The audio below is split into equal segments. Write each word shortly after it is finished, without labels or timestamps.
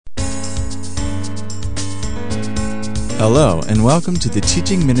Hello, and welcome to the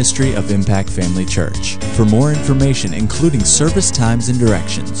teaching ministry of Impact Family Church. For more information, including service times and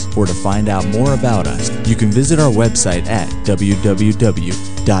directions, or to find out more about us, you can visit our website at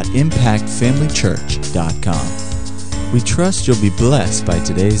www.impactfamilychurch.com. We trust you'll be blessed by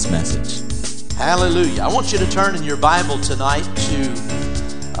today's message. Hallelujah. I want you to turn in your Bible tonight to,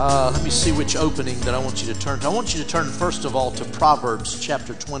 let me see which opening that I want you to turn to. I want you to turn first of all to Proverbs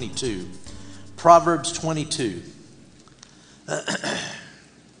chapter 22. Proverbs 22.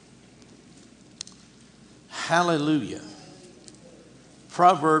 Hallelujah.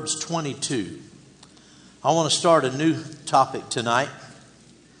 Proverbs 22. I want to start a new topic tonight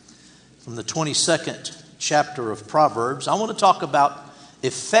from the 22nd chapter of Proverbs. I want to talk about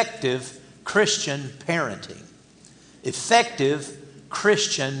effective Christian parenting. Effective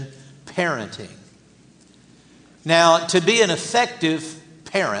Christian parenting. Now, to be an effective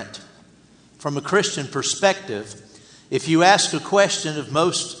parent from a Christian perspective, if you ask a question of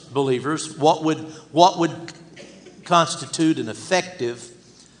most believers, what would constitute an effective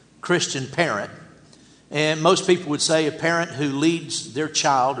Christian parent? And most people would say a parent who leads their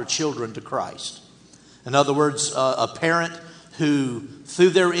child or children to Christ. In other words, a parent who,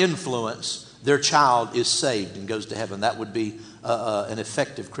 through their influence, their child is saved and goes to heaven. That would be an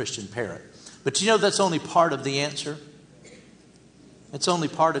effective Christian parent. But you know that's only part of the answer. It's only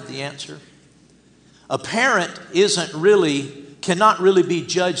part of the answer. A parent cannot really be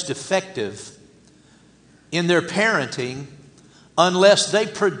judged effective in their parenting unless they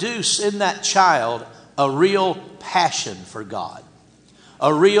produce in that child a real passion for God,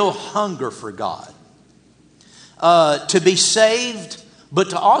 a real hunger for God, to be saved, but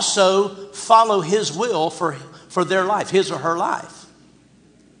to also follow His will for their life, his or her life.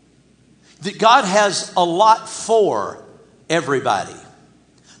 That God has a lot for everybody.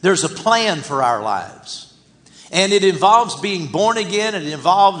 There's a plan for our lives. And it involves being born again. It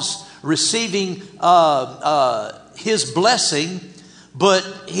involves receiving His blessing. But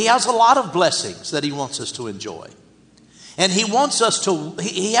He has a lot of blessings that He wants us to enjoy. And He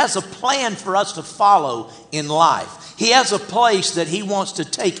has a plan for us to follow in life. He has a place that He wants to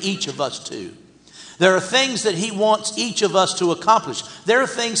take each of us to. There are things that He wants each of us to accomplish. There are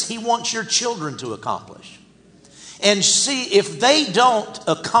things He wants your children to accomplish. And see, if they don't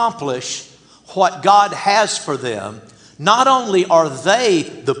accomplish what God has for them, not only are they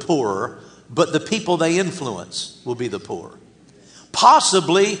the poorer, but the people they influence will be the poorer.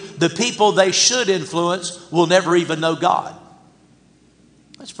 Possibly the people they should influence will never even know God.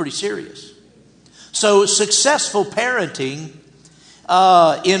 That's pretty serious. So successful parenting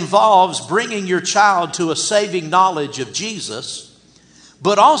involves bringing your child to a saving knowledge of Jesus,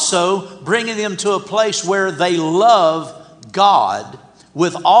 but also bringing them to a place where they love God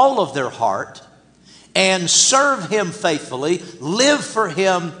with all of their heart and serve Him faithfully, live for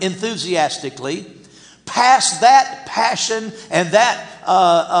Him enthusiastically, pass that passion and that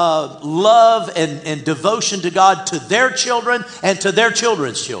love and devotion to God to their children and to their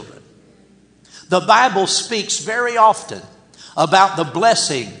children's children. The Bible speaks very often about the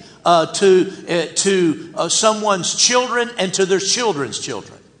blessing to someone's children and to their children's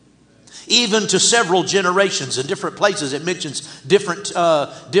children. Even to several generations. In different places it mentions different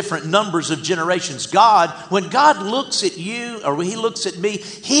numbers of generations. When God looks at you or He looks at me,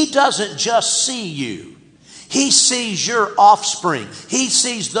 He doesn't just see you. He sees your offspring. He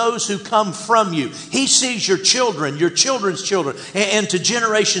sees those who come from you. He sees your children, your children's children, and to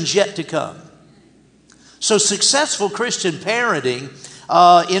generations yet to come. So successful Christian parenting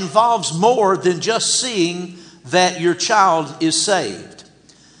involves more than just seeing that your child is saved.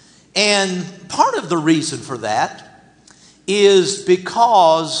 And part of the reason for that is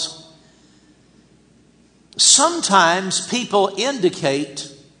because sometimes people indicate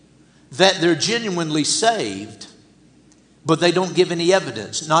that they're genuinely saved, but they don't give any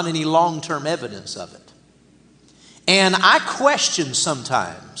evidence, not any long-term evidence of it. And I question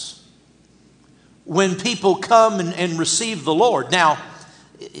sometimes when people come and receive the Lord. Now,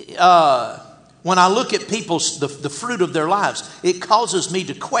 when I look at the fruit of their lives, it causes me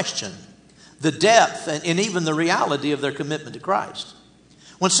to question the depth and even the reality of their commitment to Christ.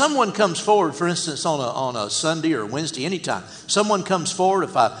 When someone comes forward, for instance, on a Sunday or Wednesday, anytime, someone comes forward,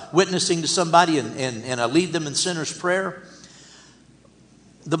 if I'm witnessing to somebody and I lead them in sinner's prayer,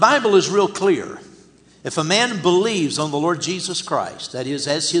 the Bible is real clear. If a man believes on the Lord Jesus Christ, that is,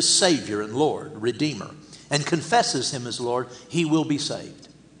 as his Savior and Lord, Redeemer, and confesses Him as Lord, he will be saved.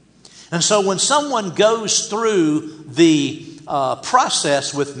 And so when someone goes through the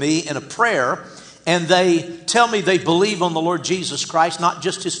process with me in a prayer and they tell me they believe on the Lord Jesus Christ, not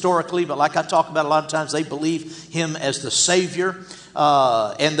just historically, but like I talk about a lot of times, they believe Him as the Savior,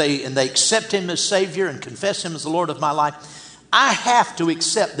 and they accept Him as Savior and confess Him as the Lord of my life, I have to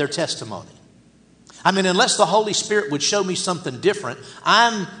accept their testimony. I mean, unless the Holy Spirit would show me something different,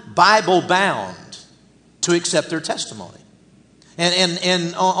 I'm Bible bound to accept their testimony.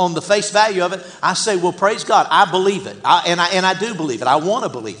 And on the face value of it, I say, well, praise God, I believe it. And I do believe it. I want to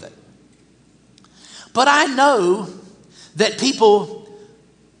believe it. But I know that people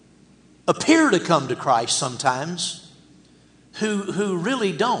appear to come to Christ sometimes who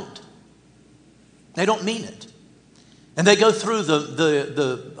really don't. They don't mean it. And they go through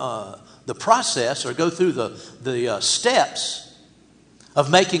the process, or go through the steps of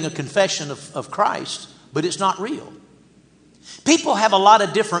making a confession of Christ, but it's not real. People have a lot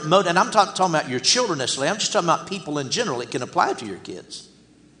of different motives, and I'm talking about your children necessarily. I'm just talking about people in general. It can apply to your kids.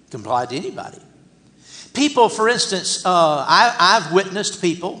 It can apply to anybody. People, for instance, I've witnessed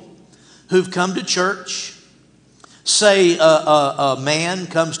people who've come to church. Say a man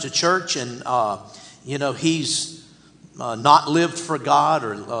comes to church and he's not lived for God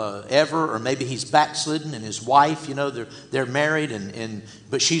or ever, or maybe he's backslidden, and his wife, they're married,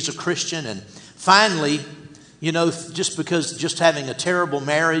 but she's a Christian, and finally, just having a terrible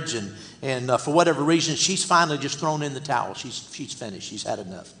marriage and for whatever reason, she's finally just thrown in the towel. She's finished. She's had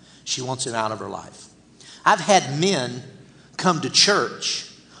enough. She wants him out of her life. I've had men come to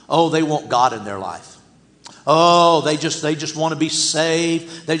church. Oh, they want God in their life. Oh, they just want to be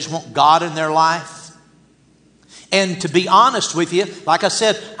saved. They just want God in their life. And to be honest with you, like I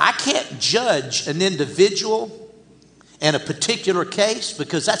said, I can't judge an individual in a particular case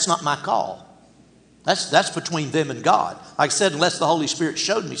because that's not my call. That's between them and God. Like I said, unless the Holy Spirit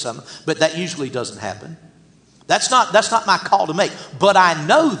showed me something, but that usually doesn't happen. That's not my call to make. But I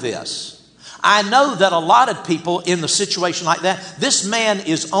know this. I know that a lot of people in the situation like that, this man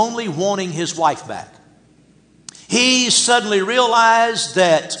is only wanting his wife back. He suddenly realized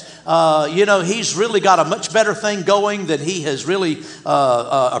that, he's really got a much better thing going than he has really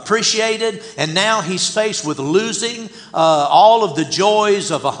appreciated. And now he's faced with losing all of the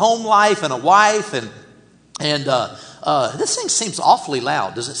joys of a home life and a wife. And this thing seems awfully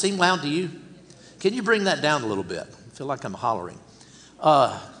loud. Does it seem loud to you? Can you bring that down a little bit? I feel like I'm hollering.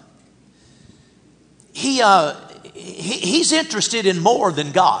 He's interested in more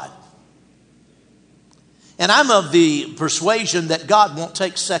than God. And I'm of the persuasion that God won't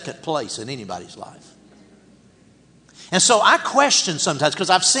take second place in anybody's life. And so I question sometimes,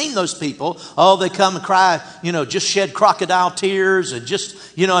 because I've seen those people, they come and cry, just shed crocodile tears and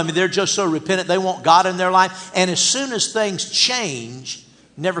they're just so repentant. They want God in their life. And as soon as things change,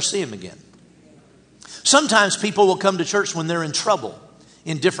 never see Him again. Sometimes people will come to church when they're in trouble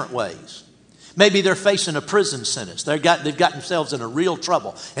in different ways. Maybe they're facing a prison sentence. They've got themselves in a real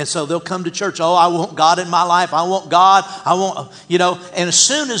trouble. And so they'll come to church. Oh, I want God in my life. I want God. I want, and as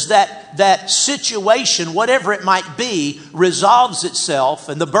soon as that situation, whatever it might be, resolves itself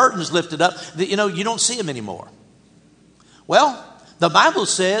and the burden is lifted up, you don't see Him anymore. Well, the Bible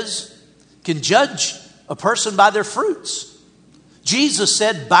says, can judge a person by their fruits. Jesus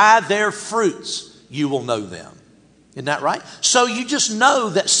said, by their fruits you will know them. Isn't that right? So you just know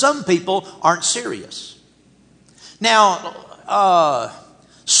that some people aren't serious. Now,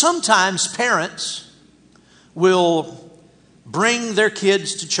 sometimes parents will bring their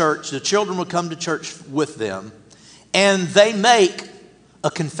kids to church. The children will come to church with them, and they make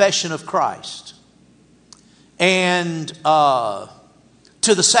a confession of Christ. And to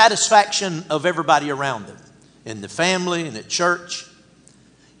the satisfaction of everybody around them, in the family and at church,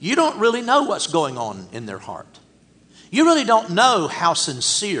 you don't really know what's going on in their heart. You really don't know how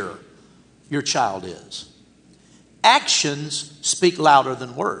sincere your child is. Actions speak louder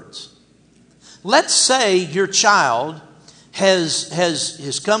than words. Let's say your child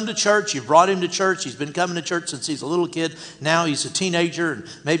has come to church. You've brought him to church. He's been coming to church since he's a little kid. Now he's a teenager and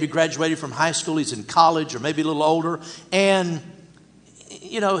maybe graduated from high school. He's in college or maybe a little older. And,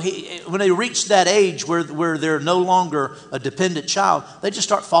 when they reach that age where they're no longer a dependent child, they just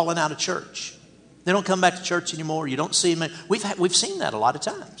start falling out of church. They don't come back to church anymore. You don't see them. We've seen that a lot of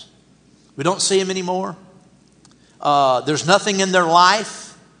times. We don't see them anymore. There's nothing in their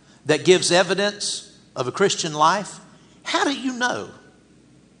life that gives evidence of a Christian life. How do you know?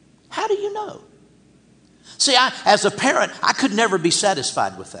 How do you know? See, as a parent, I could never be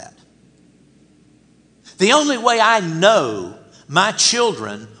satisfied with that. The only way I know my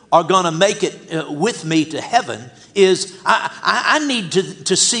children are going to make it with me to heaven is I need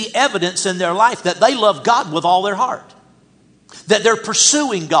to see evidence in their life that they love God with all their heart, that they're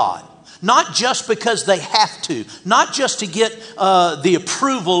pursuing God, Not just because they have to, not just to get the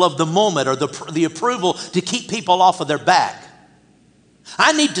approval of the moment or the approval to keep people off of their back.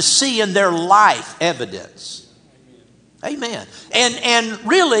 I need to see in their life evidence. Amen. And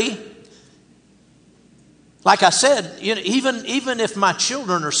really, like I said, even if my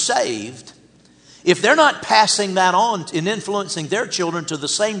children are saved, if they're not passing that on and influencing their children to the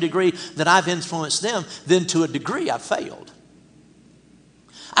same degree that I've influenced them, then to a degree I've failed.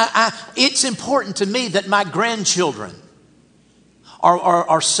 It's important to me that my grandchildren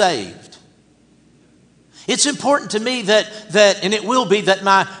are saved. It's important to me that, and it will be, that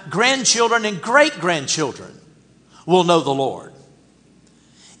my grandchildren and great-grandchildren will know the Lord.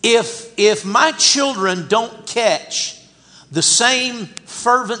 If my children don't catch the same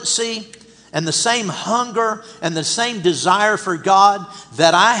fervency and the same hunger and the same desire for God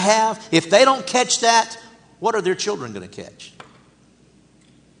that I have, if they don't catch that, what are their children going to catch?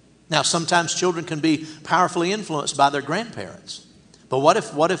 Now, sometimes children can be powerfully influenced by their grandparents. But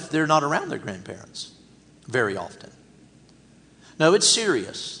what if they're not around their grandparents very often? No, it's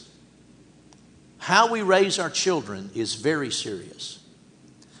serious. How we raise our children is very serious.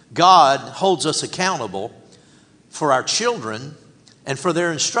 God holds us accountable for our children and for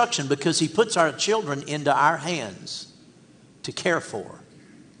their instruction because He puts our children into our hands to care for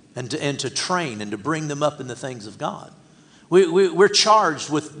and to train and to bring them up in the things of God. We're charged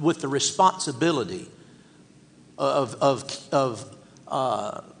with the responsibility of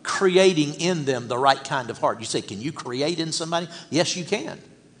creating in them the right kind of heart. You say, can you create in somebody? Yes, you can.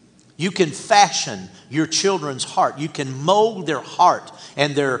 You can fashion your children's heart. You can mold their heart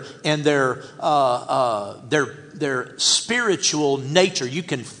and their spiritual nature. You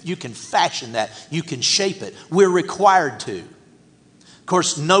can fashion that. You can shape it. We're required to. Of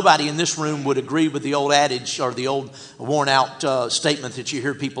course, nobody in this room would agree with the old adage or the old worn-out statement that you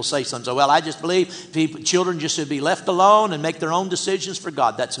hear people say sometimes. Well, I just believe children just should be left alone and make their own decisions for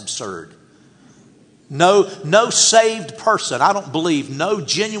God. That's absurd. No saved person, I don't believe, no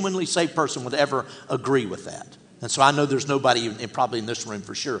genuinely saved person would ever agree with that. And so I know there's nobody probably in this room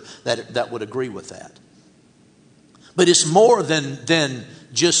for sure that would agree with that. But it's more than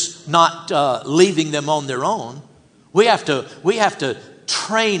just not leaving them on their own. We have to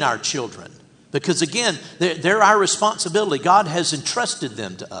train our children because, again, they're our responsibility. God has entrusted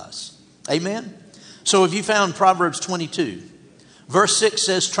them to us. Amen? So if you found Proverbs 22, verse 6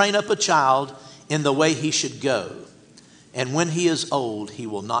 says, train up a child in the way he should go, and when he is old, he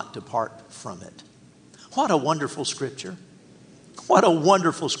will not depart from it. What a wonderful scripture. What a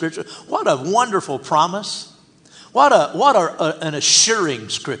wonderful scripture. What a wonderful promise. What an assuring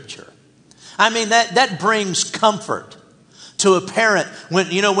scripture. I mean, that brings comfort to a parent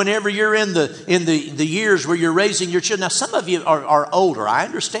whenever you're in the years where you're raising your children. Now, some of you are older. I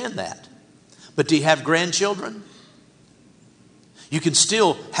understand that. But do you have grandchildren? You can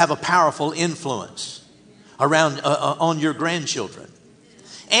still have a powerful influence around on your grandchildren.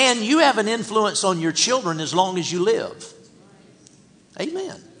 And you have an influence on your children as long as you live.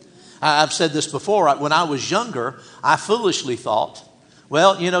 Amen. I've said this before. When I was younger, I foolishly thought,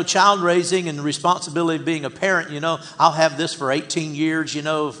 well, child raising and the responsibility of being a parent, I'll have this for 18 years,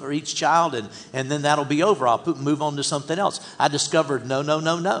 for each child, and then that'll be over. I'll move on to something else. I discovered, no.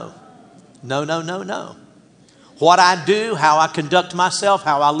 What I do, how I conduct myself,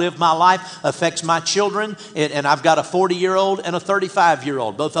 how I live my life affects my children. And I've got a 40-year-old and a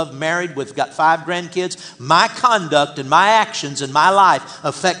 35-year-old. Both of them married. We've got 5 grandkids. My conduct and my actions in my life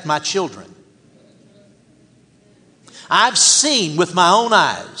affect my children. I've seen with my own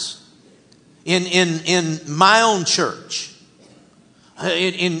eyes in my own church,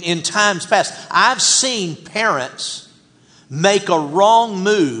 in times past, I've seen parents make a wrong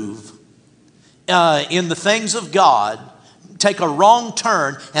move in the things of God, take a wrong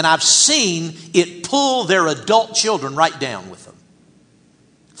turn, and I've seen it pull their adult children right down with them.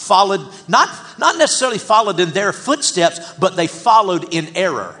 Followed, not necessarily followed in their footsteps, but they followed in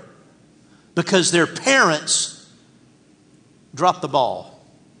error because their parents dropped the ball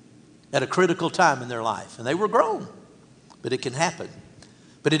at a critical time in their life. And they were grown, but it can happen.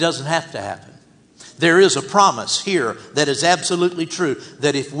 But it doesn't have to happen. There is a promise here that is absolutely true,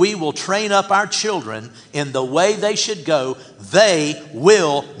 that if we will train up our children in the way they should go, they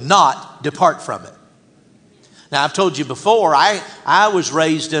will not depart from it. Now, I've told you before, I was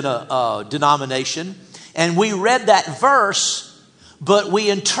raised in a denomination, and we read that verse, but we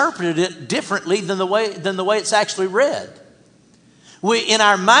interpreted it differently than the way it's actually read. We, in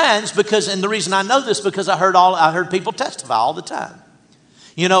our minds, and the reason I know this because I heard people testify all the time.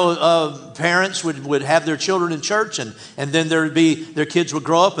 You know, parents would have their children in church, and then their kids would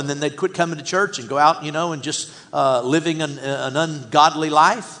grow up, and then they'd quit coming to church and go out, and just living an ungodly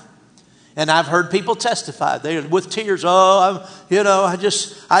life. And I've heard people testify, they with tears, I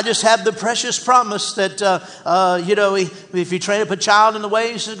just have the precious promise that, if you train up a child in the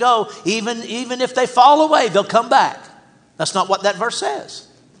way he should go, even if they fall away, they'll come back. That's not what that verse says.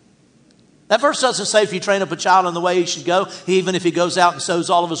 That verse doesn't say if you train up a child in the way he should go, even if he goes out and sows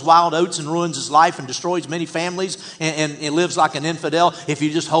all of his wild oats and ruins his life and destroys many families and lives like an infidel, if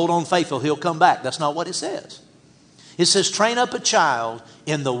you just hold on faithful, he'll come back. That's not what it says. It says, train up a child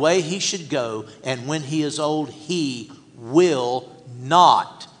in the way he should go, and when he is old, he will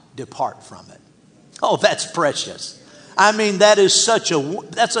not depart from it. Oh, that's precious. I mean, that's such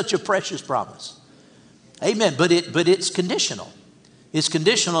a precious promise. Amen. But it's conditional. It's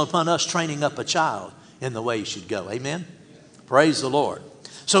conditional upon us training up a child in the way he should go. Amen. Praise the Lord.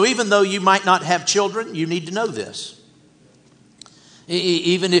 So even though you might not have children, you need to know this.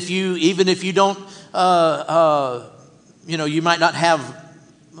 Even if you don't, you might not have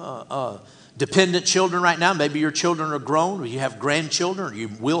dependent children right now. Maybe your children are grown, or you have grandchildren, or you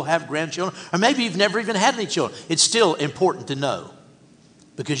will have grandchildren, or maybe you've never even had any children. It's still important to know,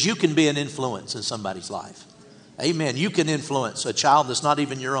 because you can be an influence in somebody's life. Amen. You can influence a child that's not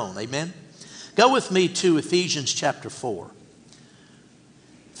even your own. Amen. Go with me to Ephesians chapter 4.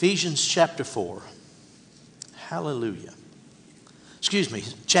 Ephesians chapter 4. Hallelujah. Excuse me,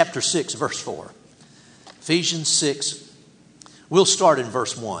 chapter 6, verse 4. Ephesians 6. We'll start in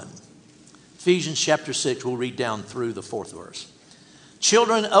verse 1. Ephesians chapter 6, we'll read down through the 4th verse.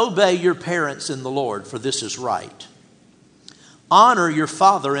 Children, obey your parents in the Lord, for this is right. Honor your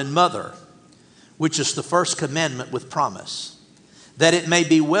father and mother, which is the first commandment with promise, that it may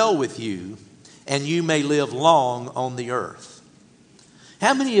be well with you and you may live long on the earth.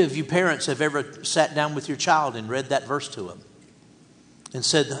 How many of you parents have ever sat down with your child and read that verse to them and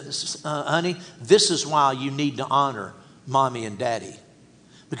said, honey, this is why you need to honor mommy and daddy?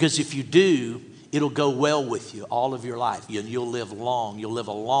 Because if you do, it'll go well with you all of your life. You'll live long. You'll live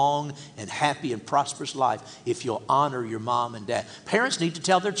a long and happy and prosperous life if you'll honor your mom and dad. Parents need to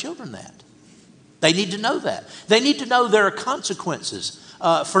tell their children that. They need to know that. They need to know there are consequences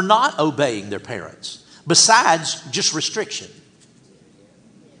for not obeying their parents, besides just restriction.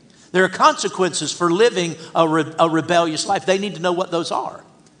 There are consequences for living a rebellious life. They need to know what those are.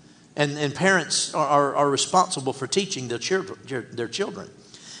 And parents are responsible for teaching their children.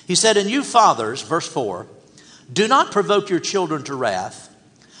 He said, and you fathers, verse 4, do not provoke your children to wrath,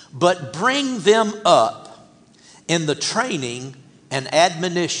 but bring them up in the training and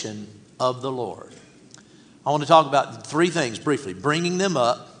admonition of the Lord. I want to talk about three things briefly: bringing them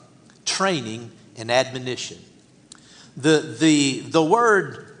up, training, and admonition. The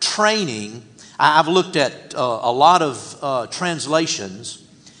word training, I've looked at a lot of translations,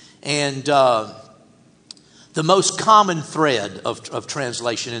 and the most common thread of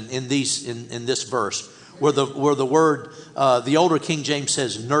translation in this verse, where the word, the older King James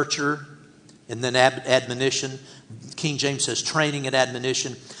says nurture, and then admonition. King James says training and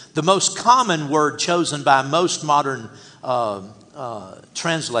admonition. The most common word chosen by most modern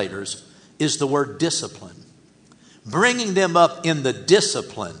translators is the word discipline. Bringing them up in the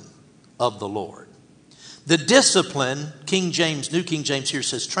discipline of the Lord. The discipline, New King James here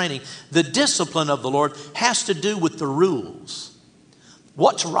says training. The discipline of the Lord has to do with the rules.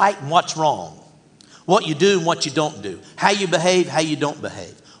 What's right and what's wrong. What you do and what you don't do. How you behave, how you don't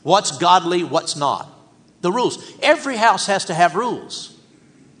behave. What's godly, what's not. The rules. Every house has to have rules.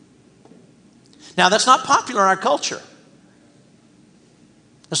 Now, that's not popular in our culture.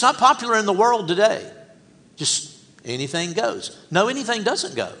 It's not popular in the world today. Just anything goes. No, anything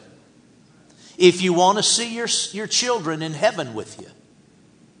doesn't go. If you want to see your children in heaven with you,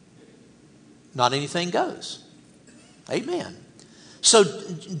 not anything goes. Amen. So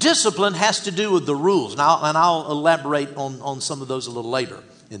discipline has to do with the rules. And I'll elaborate on some of those a little later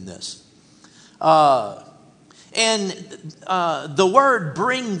in this. The word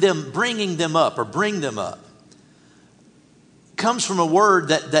bringing them up comes from a word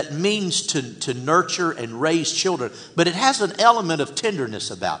that means to nurture and raise children, but it has an element of tenderness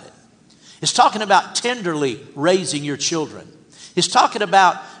about it. It's talking about tenderly raising your children. It's talking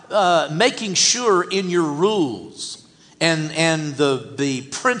about making sure in your rules and the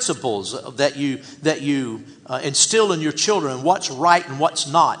principles that you instill in your children, what's right and what's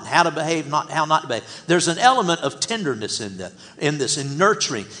not, and how to behave, how not to behave. There's an element of tenderness in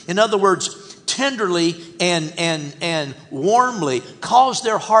nurturing. In other words, tenderly and warmly cause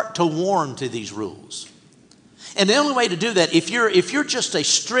their heart to warm to these rules. And the only way to do that, if you're just a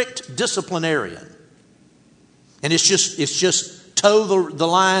strict disciplinarian, and it's just toe the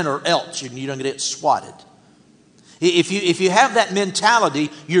line or else you're going to get swatted. If you have that mentality,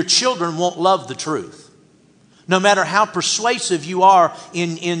 your children won't love the truth. No matter how persuasive you are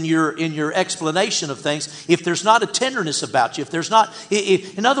in your explanation of things, if there's not a tenderness about you,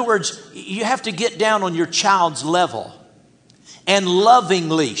 in other words, you have to get down on your child's level and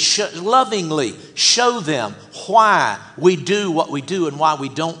lovingly show them why we do what we do and why we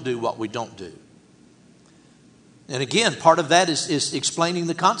don't do what we don't do. And again, part of that is explaining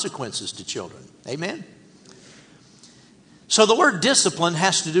the consequences to children. Amen? So the word discipline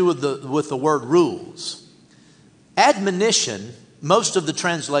has to do with the word rules. Admonition, most of the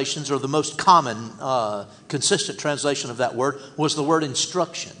translations, or the most common, consistent translation of that word, was the word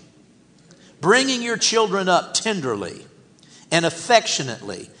instruction. Bringing your children up tenderly and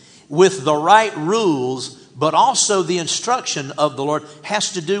affectionately with the right rules, but also the instruction of the Lord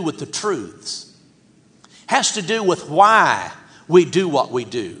has to do with the truths. Has to do with why we do what we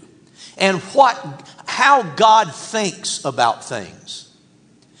do. And how God thinks about things.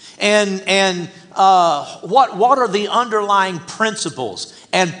 And what are the underlying principles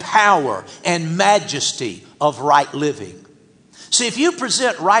and power and majesty of right living? See, if you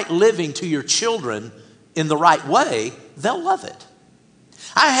present right living to your children in the right way, they'll love it.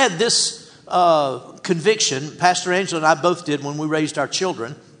 I had this conviction, Pastor Angela and I both did when we raised our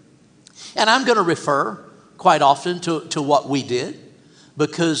children. And I'm going to refer quite often to what we did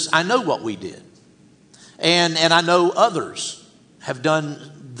because I know what we did. And I know others have done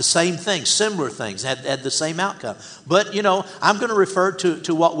the same thing, similar things, had the same outcome. But, I'm going to refer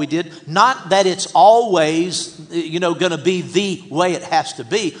to what we did. Not that it's always, going to be the way it has to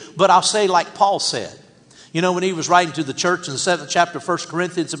be. But I'll say like Paul said. When he was writing to the church in the 7th chapter of 1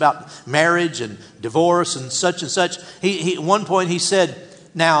 Corinthians about marriage and divorce and such, he at one point he said,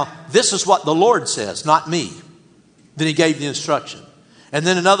 now, this is what the Lord says, not me. Then he gave the instruction. And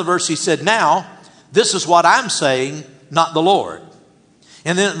then another verse he said, now, this is what I'm saying, not the Lord.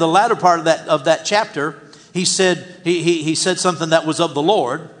 And then in the latter part of that chapter, he said he said something that was of the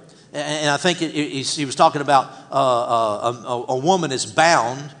Lord. And I think he was talking about a woman is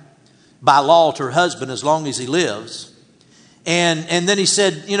bound by law to her husband as long as he lives. And then he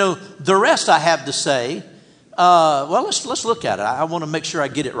said, the rest I have to say, let's look at it. I want to make sure I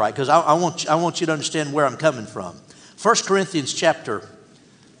get it right because I want you to understand where I'm coming from. 1 Corinthians chapter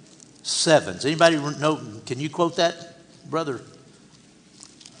 7. Does anybody know? Can you quote that, Brother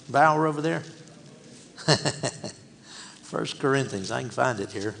Bauer over there? 1 Corinthians. I can find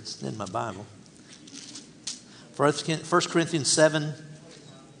it here. It's in my Bible. 1 Corinthians 7.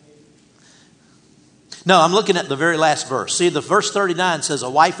 No, I'm looking at the very last verse. See, the verse 39 says, a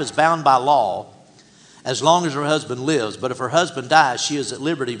wife is bound by law as long as her husband lives. But if her husband dies, she is at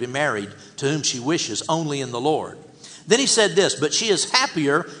liberty to be married to whom she wishes, only in the Lord. Then he said this, but she is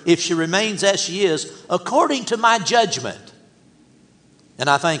happier if she remains as she is, according to my judgment. And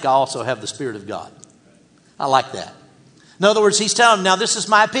I think I also have the Spirit of God. I like that. In other words, he's telling them, now this is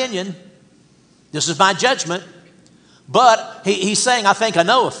my opinion. This is my judgment. But he's saying, I think I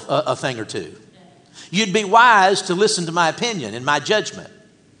know a thing or two. You'd be wise to listen to my opinion and my judgment.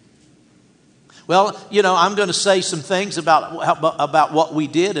 Well, I'm going to say some things about what we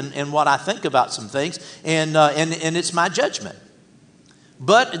did and what I think about some things, and it's my judgment.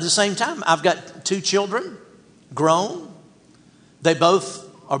 But at the same time, I've got 2 children, grown. They both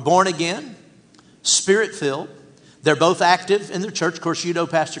are born again, Spirit-filled. They're both active in their church. Of course,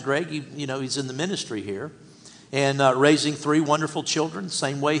 Pastor Greg, he's in the ministry here, and raising 3 wonderful children, the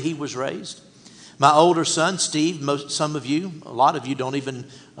same way he was raised. My older son, Steve, a lot of you don't even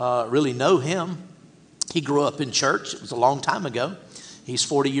really know him. He grew up in church. It was a long time ago. He's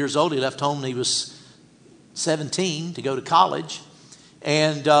 40 years old. He left home when he was 17 to go to college.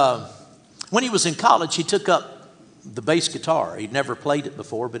 And when he was in college, he took up the bass guitar. He'd never played it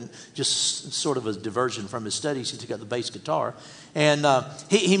before, but just sort of a diversion from his studies, he took up the bass guitar. And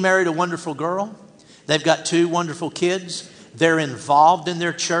he married a wonderful girl. They've got 2 wonderful kids. They're involved in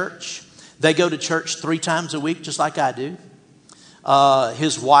their church. They go to church 3 times a week, just like I do.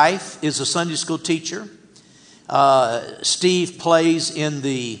 His wife is a Sunday school teacher. Steve plays in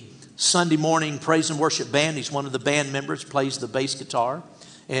the Sunday morning praise and worship band. He's one of the band members, plays the bass guitar,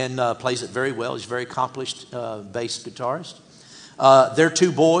 and plays it very well. He's a very accomplished bass guitarist. Their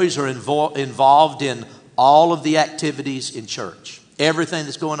 2 boys are involved in all of the activities in church. Everything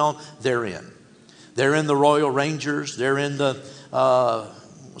that's going on, they're in. They're in the Royal Rangers. They're in the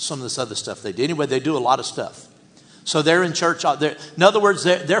some of this other stuff they do. Anyway, they do a lot of stuff. So they're in church. In other words,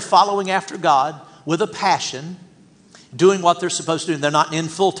 they're following after God with a passion, doing what they're supposed to do. They're not in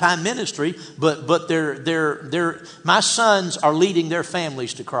full-time ministry, but my sons are leading their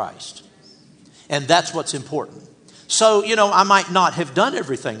families to Christ. And that's what's important. So, I might not have done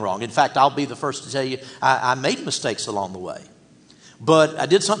everything wrong. In fact, I'll be the first to tell you I made mistakes along the way. But I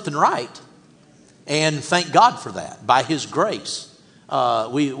did something right. And thank God for that. By His grace,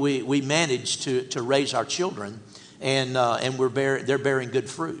 we managed to raise our children, and they're bearing good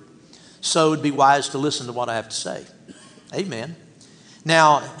fruit. So it'd be wise to listen to what I have to say. Amen.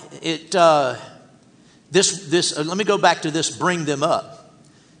 Now, let me go back to this. Bring them up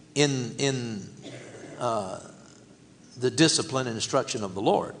in the discipline and instruction of the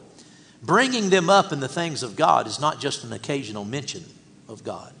Lord. Bringing them up in the things of God is not just an occasional mention of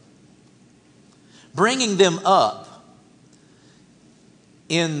God. Bringing them up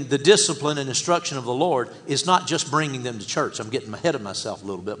in the discipline and instruction of the Lord is not just bringing them to church. I'm getting ahead of myself a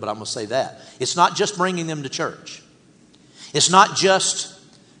little bit, but I'm going to say that. It's not just bringing them to church. It's not just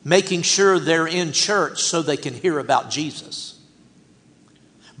making sure they're in church so they can hear about Jesus.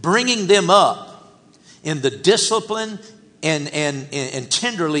 Bringing them up in the discipline and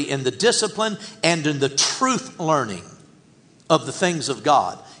tenderly in the discipline and in the truth learning of the things of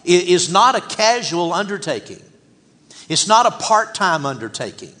God is not a casual undertaking. It's not a part-time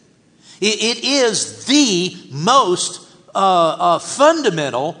undertaking. It is the most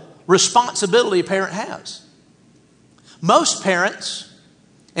fundamental responsibility a parent has. Most parents,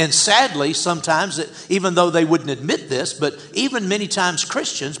 and sadly sometimes, even though they wouldn't admit this, but even many times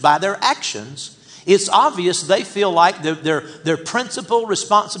Christians, by their actions, it's obvious they feel like their principal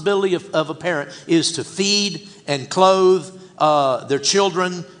responsibility of a parent is to feed and clothe their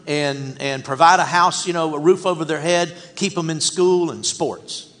children and provide a house, a roof over their head, keep them in school and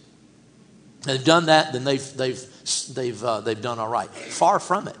sports. They've done that, then they've done all right. Far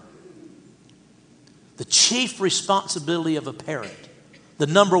from it. The chief responsibility of a parent, the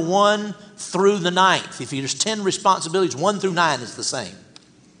number 1 through the 9th, if there's 10 responsibilities, 1 through 9 is the same.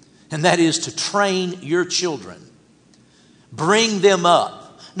 And that is to train your children. Bring them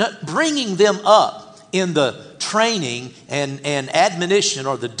up. Now, bringing them up in the training and admonition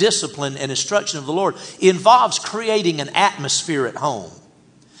or the discipline and instruction of the Lord involves creating an atmosphere at home.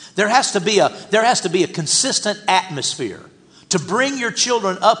 There has to be a consistent atmosphere. To bring your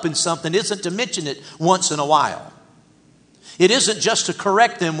children up in something isn't to mention it once in a while. It isn't just to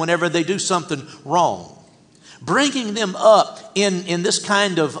correct them whenever they do something wrong. Bringing them up in this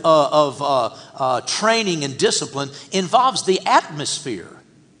kind of training and discipline involves the atmosphere.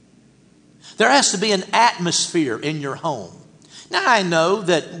 There has to be an atmosphere in your home. Now, I know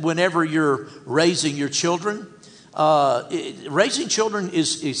that whenever you're raising your children, raising children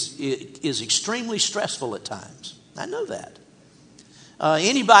is extremely stressful at times. I know that.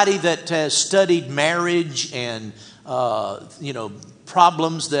 Anybody that has studied marriage and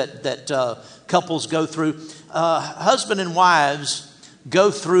problems that couples go through, husband and wives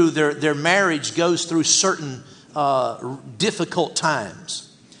go through their marriage goes through certain difficult times.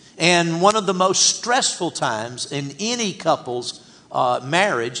 And one of the most stressful times in any couple's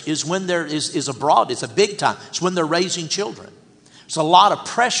marriage is when there is abroad. It's a big time. It's when they're raising children. There's a lot of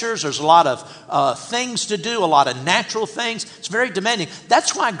pressures. There's a lot of things to do, a lot of natural things. It's very demanding.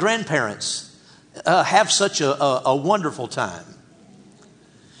 That's why grandparents have such a wonderful time.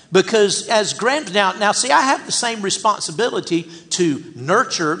 Because as now see, I have the same responsibility to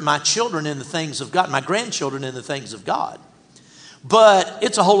nurture my children in the things of God, my grandchildren in the things of God. But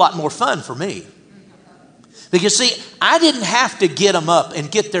it's a whole lot more fun for me. Because see, I didn't have to get them up and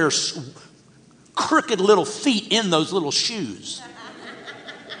get their crooked little feet in those little shoes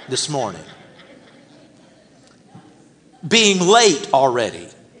this morning. Being late already.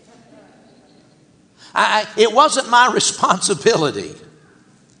 It wasn't my responsibility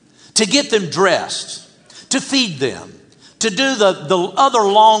to get them dressed, to feed them, to do the other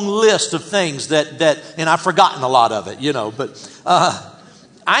long list of things that and I've forgotten a lot of it, but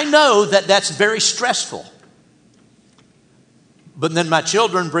I know that that's very stressful. But then my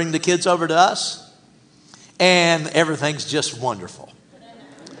children bring the kids over to us, and everything's just wonderful.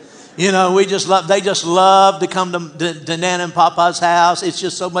 They just love to come to Nana and Papa's house. It's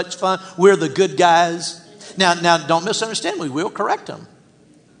just so much fun. We're the good guys. Now, don't misunderstand. We will correct them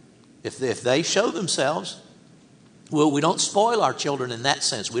if they show themselves. Well, we don't spoil our children in that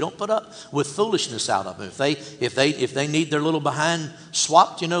sense. We don't put up with foolishness out of them. If they need their little behind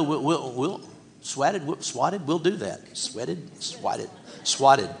swapped, we'll swatted, we'll do that.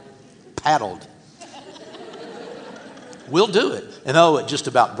 Swatted, paddled. We'll do it. And it just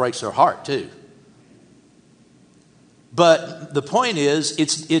about breaks their heart too. But the point is,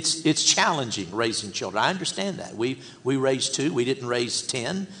 it's challenging raising children. I understand that. We raised 2. We didn't raise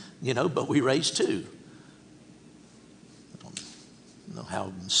 10, but we raised 2. I don't know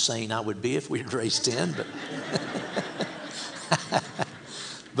how sane I would be if we had raised 10, but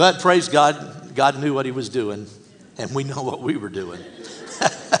but praise God, God knew what he was doing, and we know what we were doing.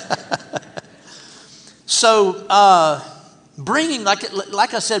 So bringing,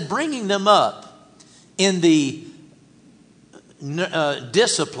 like I said, bringing them up in the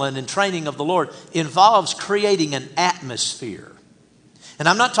discipline and training of the Lord involves creating an atmosphere. And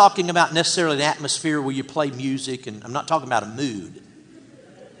I'm not talking about necessarily an atmosphere where you play music, and I'm not talking about a mood.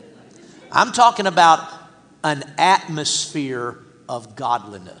 I'm talking about an atmosphere of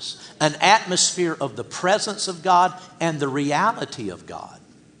godliness, an atmosphere of the presence of God and the reality of God.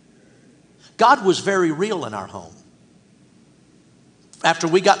 God was very real in our home. After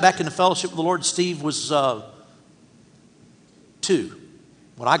we got back into fellowship with the Lord, Steve was 2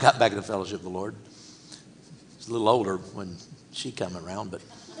 when I got back into fellowship with the Lord. He's a little older when she came around,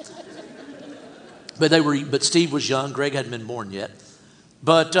 but Steve was young. Greg hadn't been born yet.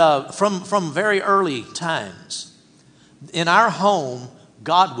 But from very early times, in our home,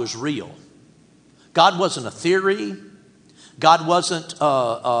 God was real. God wasn't a theory. God wasn't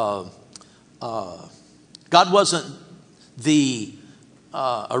the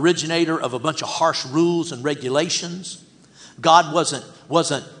originator of a bunch of harsh rules and regulations. God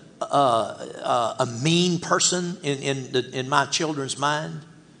wasn't a mean person in my children's mind.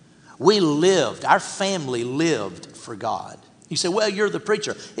 Our family lived for God. You say, well, you're the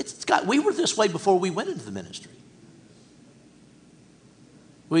preacher. We were this way before we went into the ministry.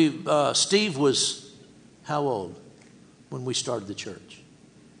 Steve was how old when we started the church?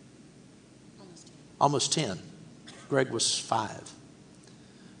 Almost 10. Greg was 5.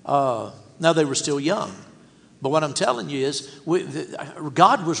 Now they were still young. But what I'm telling you is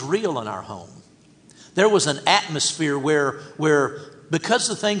God was real in our home. There was an atmosphere where because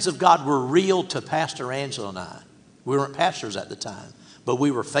the things of God were real to Pastor Angela and I, we weren't pastors at the time, but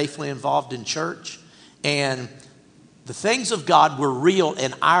we were faithfully involved in church. And the things of God were real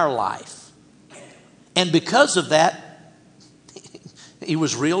in our life. And because of that, he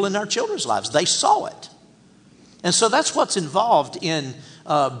was real in our children's lives. They saw it. And so that's what's involved in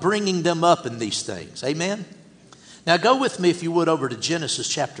bringing them up in these things. Amen? Now go with me, if you would, over to Genesis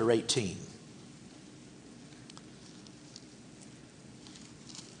chapter 18.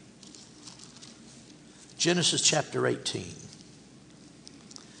 Genesis chapter 18.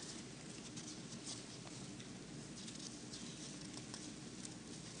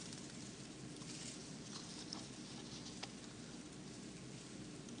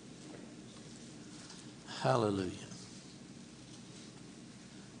 Hallelujah.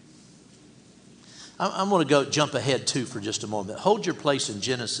 I'm going to jump ahead too for just a moment. Hold your place in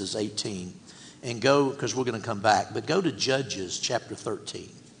Genesis 18 and go, because we're going to come back, but go to Judges chapter 13.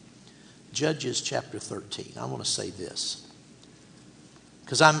 Judges chapter 13. I want to say this,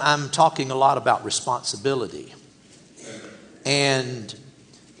 because I'm talking a lot about responsibility. And,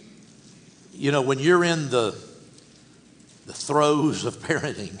 when you're in the throes of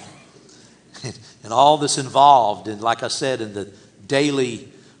parenting and all that's involved, and like I said, in the daily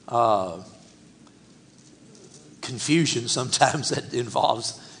confusion sometimes that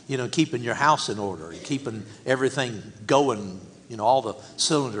involves, keeping your house in order and keeping everything going, all the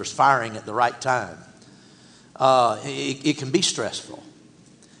cylinders firing at the right time. It can be stressful.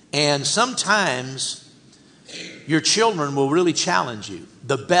 And sometimes your children will really challenge you,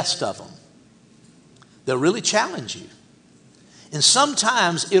 the best of them. They'll really challenge you. And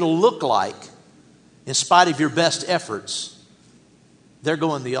sometimes it'll look like, in spite of your best efforts, they're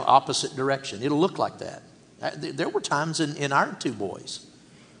going the opposite direction. It'll look like that. There were times in our 2 boys'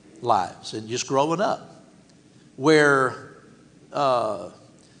 lives and just growing up where,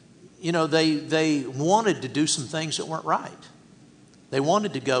 they wanted to do some things that weren't right. They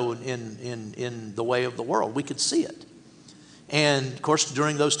wanted to go in the way of the world. We could see it. And, of course,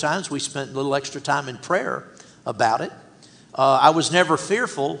 during those times, we spent a little extra time in prayer about it. I was never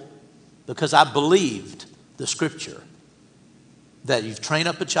fearful because I believed the scripture that you train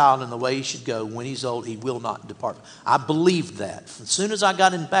up a child in the way he should go. When he's old, he will not depart. I believed that. As soon as I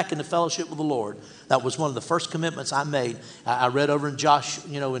got back into fellowship with the Lord, that was one of the first commitments I made. I read over in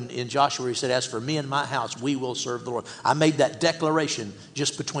Joshua, in Joshua, he said, as for me and my house, we will serve the Lord. I made that declaration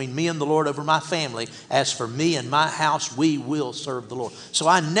just between me and the Lord over my family. As for me and my house, we will serve the Lord. So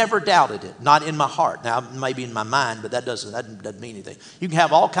I never doubted it, not in my heart. Now, maybe in my mind, but that doesn't mean anything. You can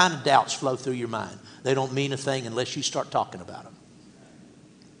have all kinds of doubts flow through your mind. They don't mean a thing unless you start talking about them.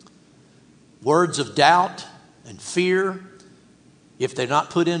 Words of doubt and fear, if they're not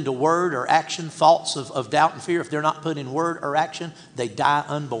put into word or action, thoughts of doubt and fear, if they're not put in word or action, they die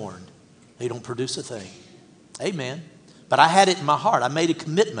unborn. They don't produce a thing. Amen. But I had it in my heart. I made a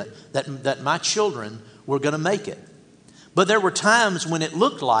commitment that my children were going to make it. But there were times when it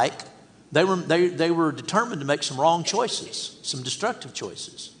looked like they were determined to make some wrong choices, some destructive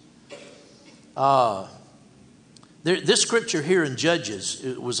choices. This scripture here in Judges,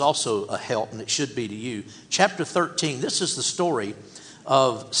 it was also a help, and it should be to you. Chapter 13, this is the story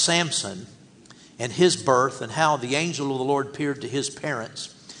of Samson and his birth and how the angel of the Lord appeared to his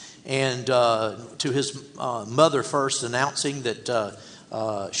parents and to his mother first, announcing that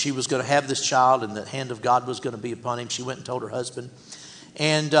she was going to have this child and the hand of God was going to be upon him. She went and told her husband.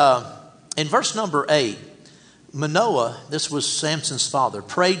 And in verse number 8, Manoah, this was Samson's father,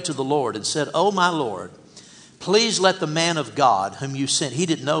 prayed to the Lord and said, "Oh, my Lord, please let the man of God whom you sent," he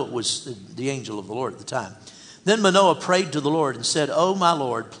didn't know it was the angel of the Lord at the time. Then Manoah prayed to the Lord and said, "Oh, my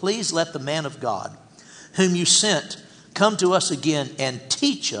Lord, please let the man of God whom you sent come to us again and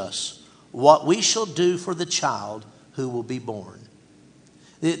teach us what we shall do for the child who will be born."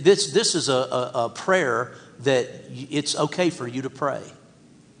 This is a prayer that it's okay for you to pray.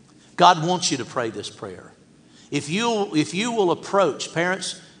 God wants you to pray this prayer. If you will approach,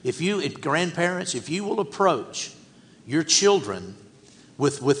 parents, grandparents, if you will approach your children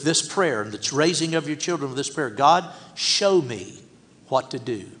with this prayer, and the raising of your children with this prayer, God, show me what to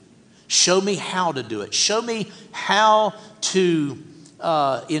do. Show me how to do it. Show me how to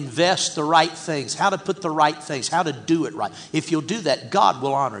invest the right things, how to put the right things, how to do it right. If you'll do that, God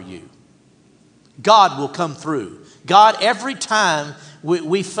will honor you. God will come through. God, every time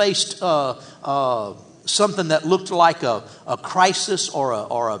we faced something that looked like a crisis or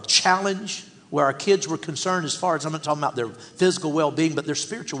a challenge where our kids were concerned, as far as, I'm not talking about their physical well-being, but their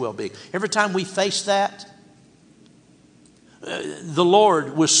spiritual well-being. Every time we faced that, the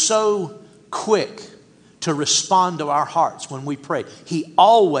Lord was so quick to respond to our hearts when we prayed. He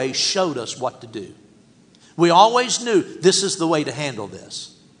always showed us what to do. We always knew this is the way to handle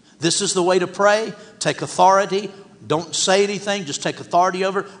this. This is the way to pray. Take authority. Don't say anything. Just take authority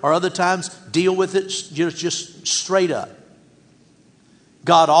over it. Or other times, deal with it just straight up.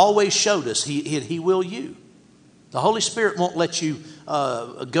 God always showed us He will you. The Holy Spirit won't let you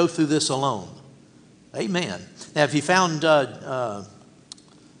go through this alone. Amen. Now, if you found...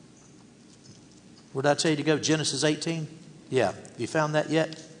 where did I tell you to go? Genesis 18? Yeah. Have you found that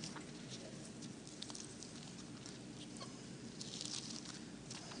yet?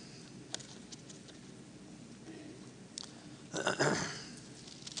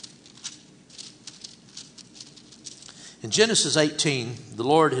 In Genesis 18, the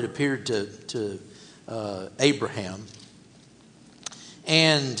Lord had appeared to Abraham,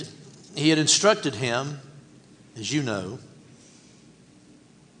 and He had instructed him, as you know,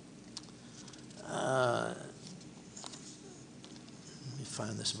 let me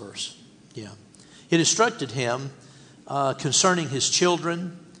find this verse. Yeah. He had instructed him concerning his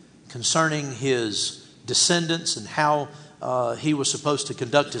children, concerning his descendants, and how he was supposed to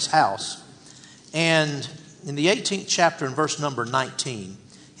conduct his house. And in the 18th chapter, in verse number 19,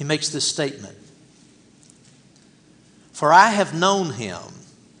 he makes this statement. "For I have known him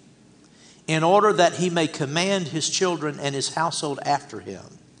in order that he may command his children and his household after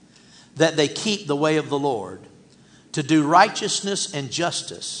him, that they keep the way of the Lord, to do righteousness and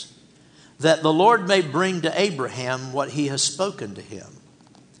justice, that the Lord may bring to Abraham what he has spoken to him."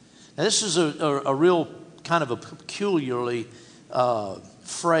 Now, this is a real kind of a peculiarly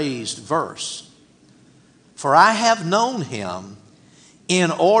phrased verse. "For I have known him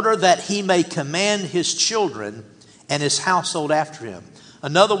in order that he may command his children and his household after him."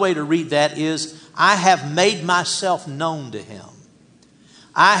 Another way to read that is, I have made myself known to him.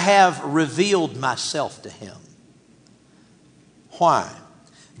 I have revealed myself to him. Why?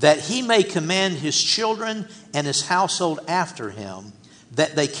 That he may command his children and his household after him,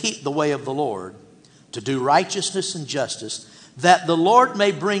 that they keep the way of the Lord, to do righteousness and justice, that the Lord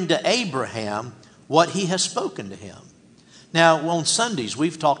may bring to Abraham what he has spoken to him. Now, on Sundays,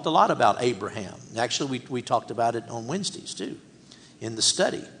 we've talked a lot about Abraham. Actually, we talked about it on Wednesdays too, in the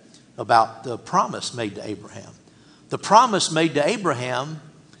study about the promise made to Abraham. The promise made to Abraham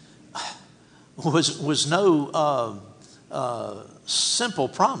was no simple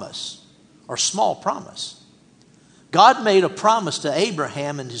promise or small promise. God made a promise to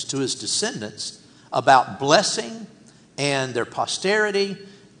Abraham and to his descendants about blessing and their posterity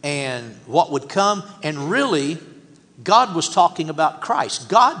and what would come. And really, God was talking about Christ.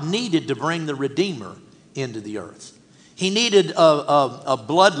 God needed to bring the Redeemer into the earth. He needed a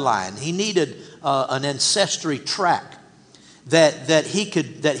bloodline. He needed an ancestry track that he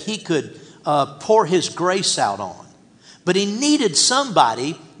could pour his grace out on. But he needed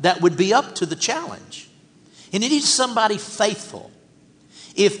somebody that would be up to the challenge. And he needed somebody faithful.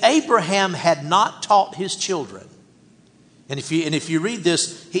 If Abraham had not taught his children, and if you read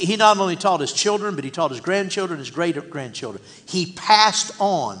this, he not only taught his children, but he taught his grandchildren, his great-grandchildren. He passed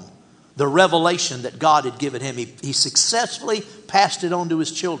on the revelation that God had given him. He successfully passed it on to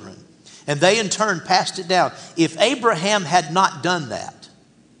his children. And they in turn passed it down. If Abraham had not done that,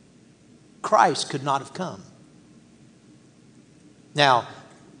 Christ could not have come. Now,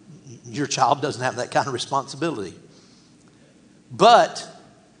 your child doesn't have that kind of responsibility. But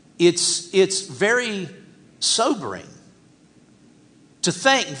it's very sobering to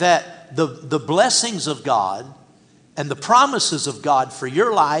think that the blessings of God and the promises of God for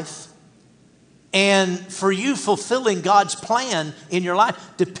your life and for you fulfilling God's plan in your life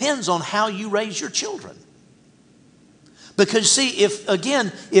depends on how you raise your children. Because see, if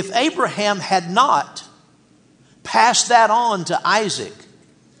Abraham had not passed that on to Isaac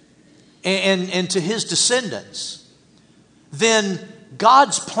and to his descendants, then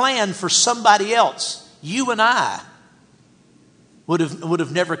God's plan for somebody else, you and I, would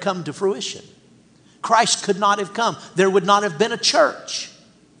have never come to fruition. Christ could not have come. There would not have been a church.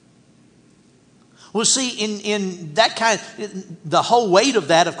 Well, see, in that the whole weight of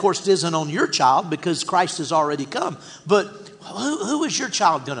that, of course, isn't on your child because Christ has already come. But who is your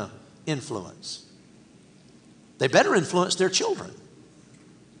child going to influence? They better influence their children.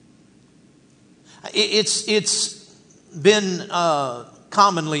 It's been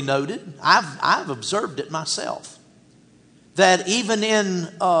commonly noted, I've observed it myself, that even in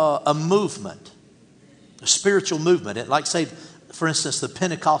a movement, a spiritual movement, like say, for instance, the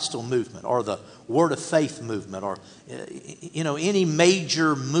Pentecostal movement or the Word of Faith movement or any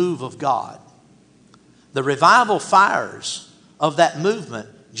major move of God, the revival fires of that movement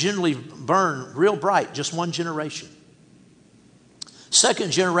generally burn real bright just one generation.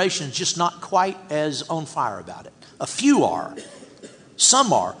 Second generation is just not quite as on fire about it. A few are.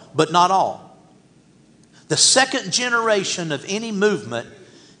 Some are, but not all. The second generation of any movement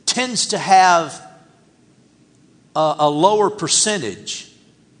tends to have a lower percentage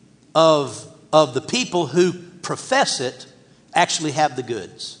of the people who profess it actually have the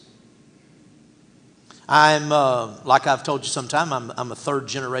goods. I'm, like I've told you sometime, I'm a third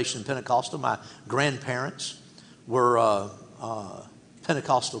generation Pentecostal. My grandparents were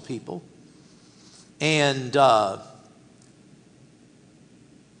Pentecostal people. And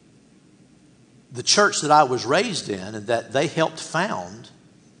the church that I was raised in and that they helped found,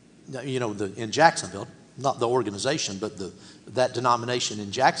 in Jacksonville, not the organization, but that denomination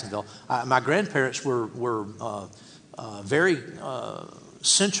in Jacksonville, my grandparents were very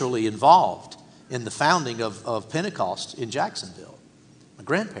centrally involved in the founding of Pentecost in Jacksonville. My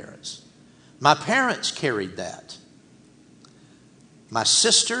grandparents. My parents carried that. My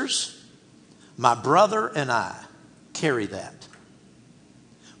sisters, my brother, and I carry that.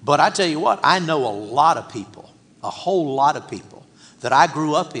 But I tell you what, I know a lot of people, a whole lot of people that I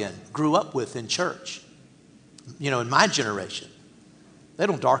grew up with in church. In my generation, they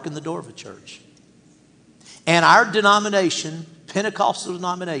don't darken the door of a church. And our denomination, Pentecostal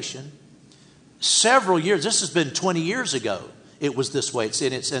denomination, several years, this has been 20 years ago, it was this way.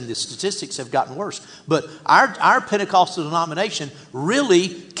 And the statistics have gotten worse. But our Pentecostal denomination really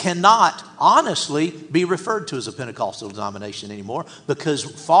cannot honestly be referred to as a Pentecostal denomination anymore because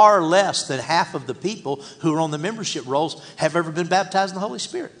far less than half of the people who are on the membership rolls have ever been baptized in the Holy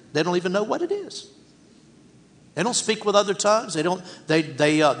Spirit. They don't even know what it is. They don't speak with other tongues.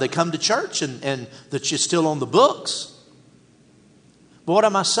 They come to church and it's still on the books. But what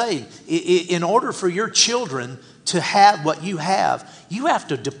am I saying? In order for your children to have what you have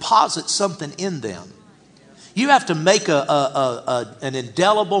to deposit something in them. You have to make an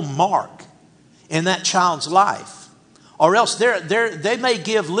indelible mark in that child's life. Or else they may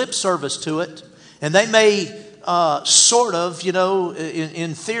give lip service to it, and they may sort of,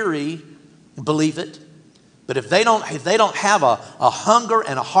 in theory, believe it. But if they don't have a hunger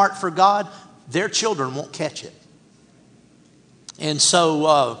and a heart for God, their children won't catch it. And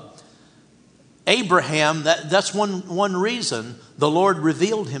so Abraham, that's one reason the Lord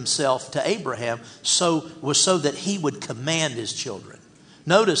revealed himself to Abraham so that he would command his children.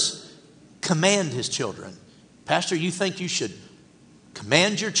 Notice, command his children. Pastor, you think you should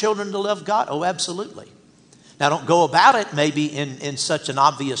command your children to love God? Oh, absolutely. Now, don't go about it maybe in such an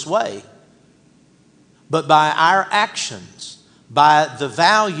obvious way. But by our actions, by the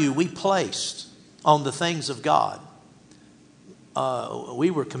value we placed on the things of God,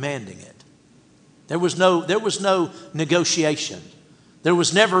 we were commanding it. There was no negotiation. There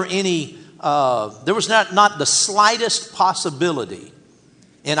was never any, there was not the slightest possibility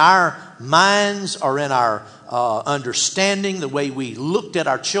in our minds or in our understanding, the way we looked at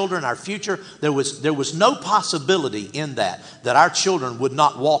our children, our future. There was no possibility in that our children would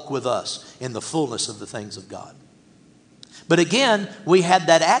not walk with us in the fullness of the things of God. But again, we had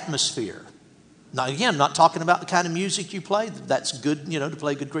that atmosphere. Now, again, I'm not talking about the kind of music you play. That's good, to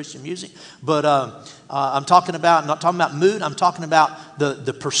play good Christian music. But I'm not talking about mood. I'm talking about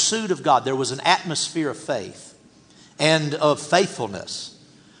the pursuit of God. There was an atmosphere of faith and of faithfulness.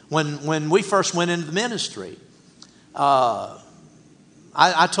 When we first went into the ministry, I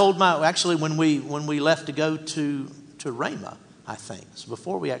told when we left to go to Rhema, I think, so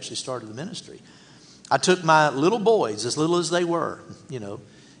before we actually started the ministry, I took my little boys, as little as they were,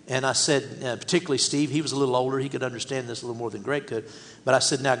 and I said, particularly Steve, he was a little older. He could understand this a little more than Greg could. But I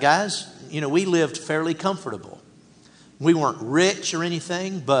said, now, guys, we lived fairly comfortable. We weren't rich or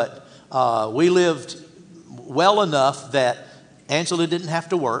anything, but we lived well enough that Angela didn't have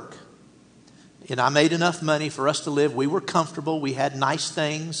to work. And I made enough money for us to live. We were comfortable. We had nice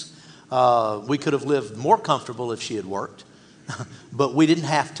things. We could have lived more comfortable if she had worked. But we didn't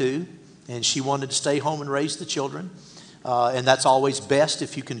have to. And she wanted to stay home and raise the children. And that's always best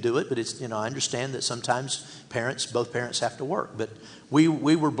if you can do it. But it's, I understand that sometimes both parents have to work. But we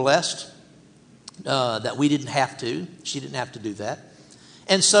were blessed that we didn't have to. She didn't have to do that.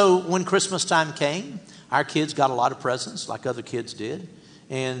 And so when Christmas time came, our kids got a lot of presents like other kids did.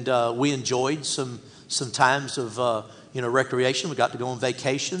 And we enjoyed some times of, recreation. We got to go on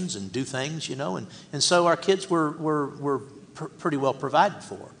vacations and do things, And so our kids were pretty well provided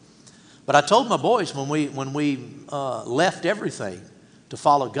for. But I told my boys when we left everything to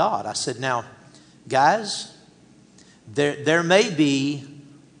follow God, I said, now, guys, there may be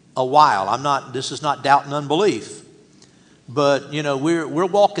a while. This is not doubt and unbelief. But, we're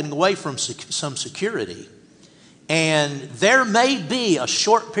walking away from some security. And there may be a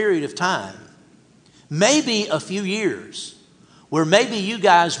short period of time, maybe a few years, where maybe you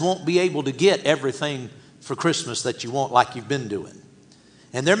guys won't be able to get everything for Christmas that you want like you've been doing.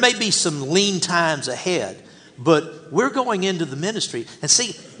 And there may be some lean times ahead, but we're going into the ministry. And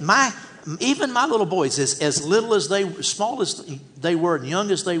see, even my little boys, as little as small as they were and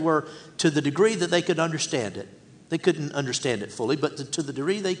young as they were, to the degree that they could understand it. They couldn't understand it fully, but to the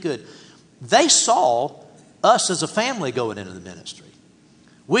degree they could. They saw us as a family going into the ministry.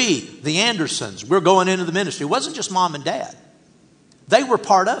 We, the Andersons, we're going into the ministry. It wasn't just mom and dad. They were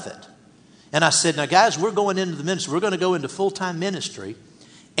part of it. And I said, now guys, we're going into the ministry. We're going to go into full-time ministry.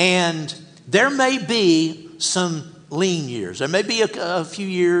 And there may be some lean years. There may be a few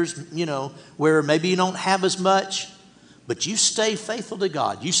years, where maybe you don't have as much. But you stay faithful to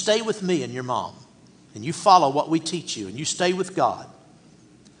God. You stay with me and your mom. And you follow what we teach you. And you stay with God.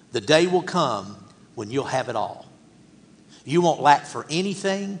 The day will come when you'll have it all. You won't lack for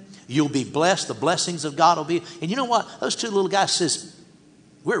anything. You'll be blessed. The blessings of God will be. And you know what? Those two little guys says,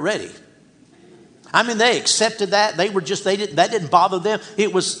 we're ready. They accepted that. That didn't bother them.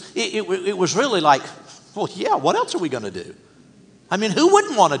 It was really like, well, yeah, what else are we going to do? Who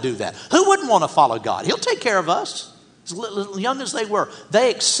wouldn't want to do that? Who wouldn't want to follow God? He'll take care of us. As young as they were,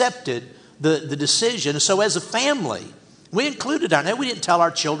 they accepted the decision. So as a family, we included our. Now we didn't tell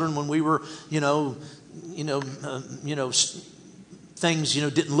our children when we were, things,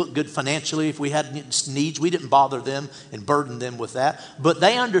 didn't look good financially. If we had needs, we didn't bother them and burden them with that. But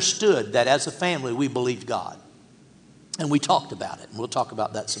they understood that as a family, we believed God. And we talked about it. And we'll talk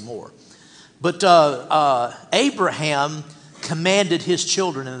about that some more. But Abraham commanded his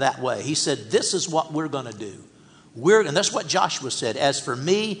children in that way. He said, this is what we're going to do. And that's what Joshua said. As for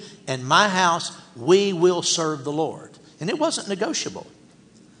me and my house, we will serve the Lord. And it wasn't negotiable.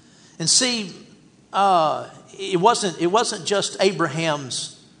 And see, it wasn't just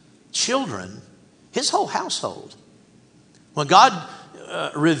Abraham's children, his whole household. When God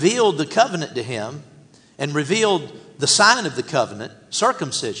revealed the covenant to him and revealed the sign of the covenant,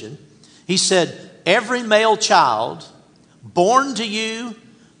 circumcision, he said, every male child born to you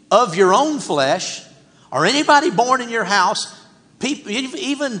of your own flesh, or anybody born in your house, people,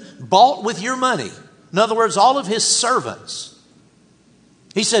 even bought with your money. In other words, all of his servants.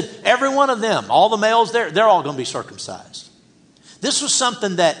 He said, every one of them, all the males there, they're all going to be circumcised. This was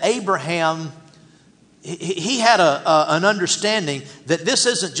something that Abraham, he had an understanding that this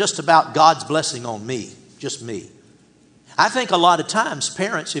isn't just about God's blessing on me, just me. I think a lot of times,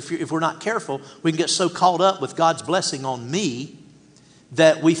 parents, if we're not careful, we can get so caught up with God's blessing on me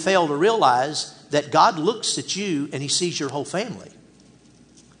that we fail to realize that God looks at you and he sees your whole family.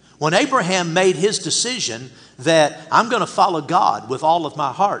 When Abraham made his decision that I'm going to follow God with all of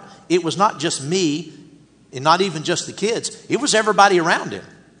my heart, it was not just me and not even just the kids. It was everybody around him.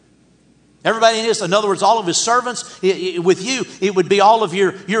 Everybody in other words, all of his servants. With you, it would be all of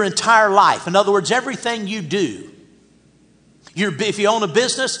your entire life. In other words, everything you do. If you own a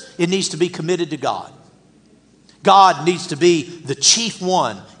business, it needs to be committed to God. God needs to be the chief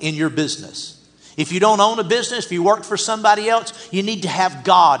one in your business. If you don't own a business, if you work for somebody else, you need to have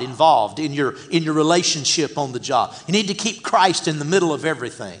God involved in your relationship on the job. You need to keep Christ in the middle of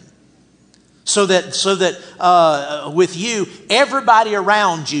everything. So that with you, everybody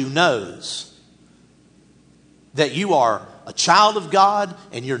around you knows that you are a child of God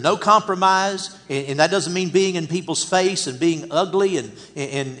and you're no compromise. And that doesn't mean being in people's face and being ugly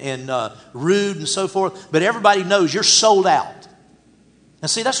and rude and so forth. But everybody knows you're sold out. And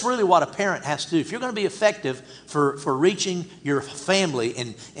see, that's really what a parent has to do. If you're going to be effective for reaching your family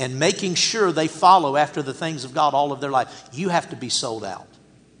and making sure they follow after the things of God all of their life, you have to be sold out.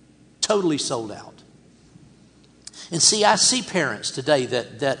 Totally sold out. And see, I see parents today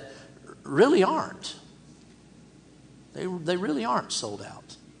that really aren't. They really aren't sold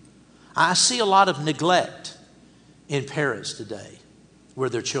out. I see a lot of neglect in parents today where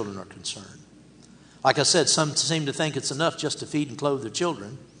their children are concerned. Like I said, some seem to think it's enough just to feed and clothe their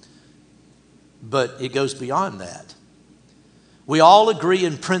children, but it goes beyond that. We all agree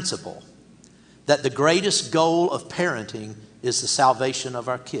in principle that the greatest goal of parenting is the salvation of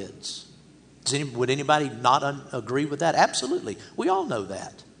our kids. Would anybody not agree with that? Absolutely. We all know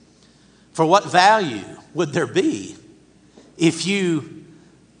that. For what value would there be if you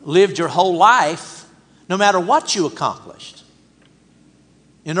lived your whole life, no matter what you accomplished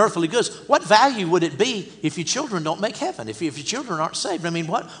in earthly goods? What value would it be if your children don't make heaven, if your children aren't saved? I mean,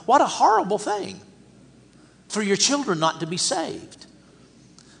 what a horrible thing for your children not to be saved.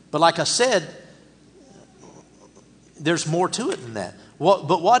 But like I said, there's more to it than that.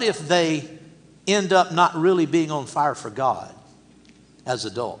 But what if they end up not really being on fire for God as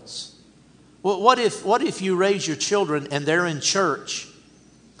adults? Well, what if you raise your children and they're in church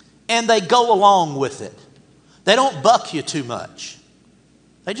and they go along with it? They don't buck you too much.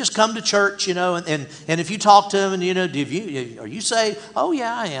 They just come to church, and if you talk to them and, are you saved? Oh,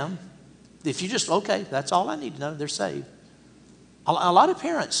 yeah, I am. If you just, okay, that's all I need to know. They're saved. A lot of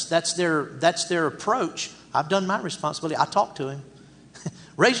parents, that's their approach. I've done my responsibility. I talk to him.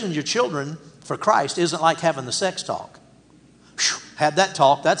 Raising your children for Christ isn't like having the sex talk. Had that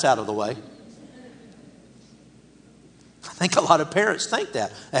talk, that's out of the way. I think a lot of parents think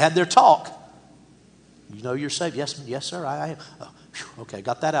that. They had their talk. You know you're saved. Yes, sir, I am. Okay,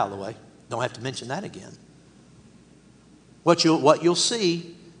 got that out of the way. Don't have to mention that again. What you'll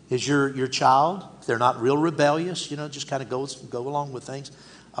see is your child, if they're not real rebellious, just kind of go along with things.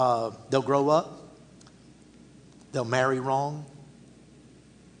 They'll grow up. They'll marry wrong.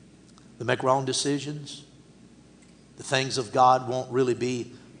 They'll make wrong decisions. The things of God won't really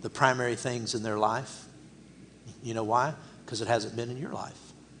be the primary things in their life. You know why? Because it hasn't been in your life.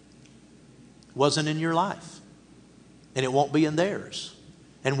 It wasn't in your life. And it won't be in theirs.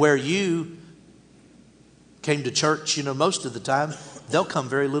 And where you came to church, most of the time, they'll come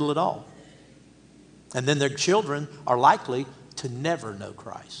very little at all. And then their children are likely to never know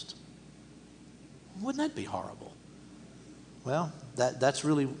Christ. Wouldn't that be horrible? Well, that's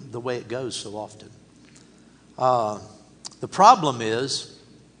really the way it goes so often. The problem is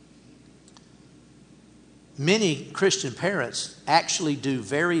many Christian parents actually do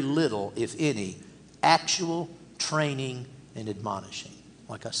very little, if any, actual training and admonishing.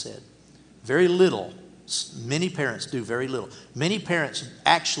 Like I said, very little. Many parents do very little. Many parents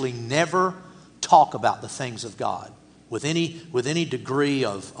actually never talk about the things of God with any degree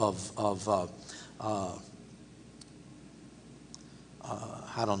of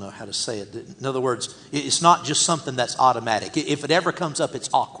I don't know how to say it. In other words, it's not just something that's automatic. If it ever comes up, it's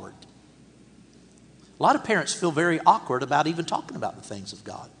awkward. A lot of parents feel very awkward about even talking about the things of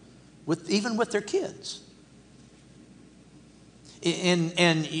God, even with their kids.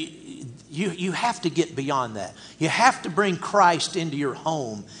 And you have to get beyond that. You have to bring Christ into your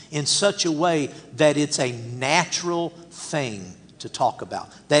home in such a way that it's a natural thing to talk about.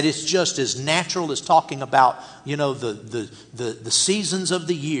 That it's just as natural as talking about, the seasons of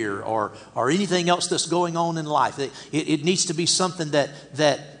the year or anything else that's going on in life. It needs to be something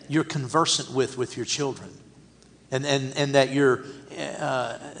that you're conversant with your children, and that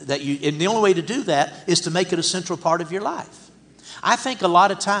and the only way to do that is to make it a central part of your life. I think a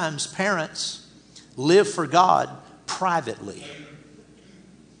lot of times parents live for God privately.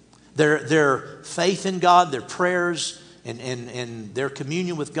 Their faith in God, their prayers, and their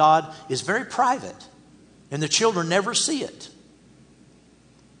communion with God is very private, and the children never see it.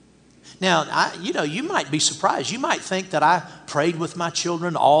 Now, you might be surprised. You might think that I prayed with my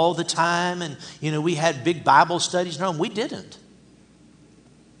children all the time, and, we had big Bible studies. No, we didn't.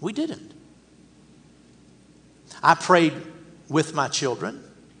 We didn't. I prayed with my children,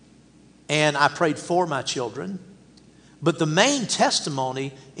 and I prayed for my children. But the main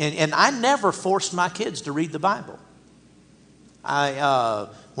testimony, and I never forced my kids to read the Bible.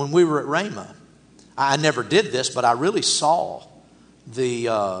 When we were at Rhema, I never did this, but I really saw the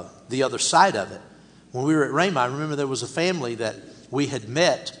other side of it. When we were at Rhema, I remember there was a family that we had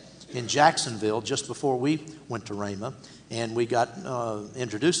met in Jacksonville just before we went to Rhema, and we got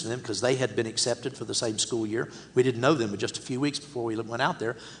introduced to them because they had been accepted for the same school year. We didn't know them but just a few weeks before we went out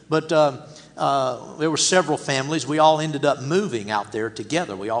there. But there were several families. We all ended up moving out there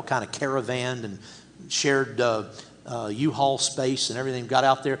together. We all kind of caravanned and shared U-Haul space and everything, got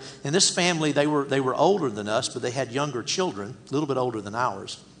out there. And this family, they were older than us, but they had younger children, a little bit older than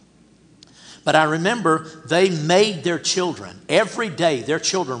ours. But I remember they made their children, every day their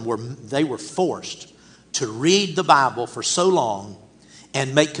children were forced to read the Bible for so long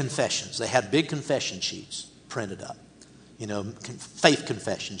and make confessions. They had big confession sheets printed up, faith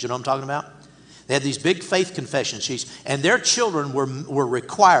confessions. You know what I'm talking about? They had these big faith confession sheets, and their children were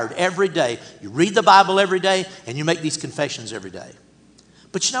required every day. You read the Bible every day, and you make these confessions every day.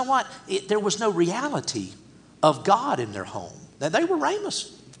 But you know what? There was no reality of God in their home. Now, they were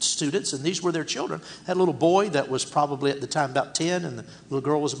Rhema students, and these were their children. They had a little boy that was probably at the time about 10, and the little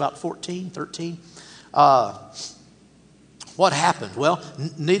girl was about 14, 13. What happened? Well,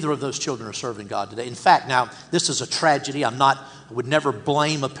 neither of those children are serving God today. In fact, now, this is a tragedy. I would never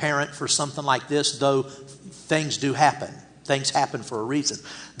blame a parent for something like this, though things do happen. Things happen for a reason.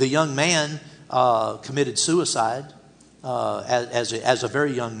 The young man committed suicide as a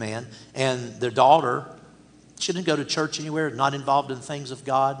very young man, and their daughter, she didn't go to church anywhere, not involved in things of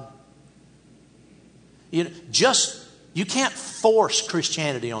God. You can't force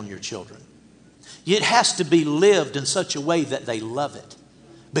Christianity on your children. It has to be lived in such a way that they love it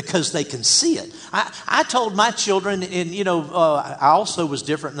because they can see it. I told my children, and I also was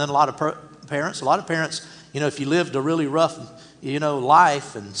different than a lot of parents. A lot of parents, if you lived a really rough,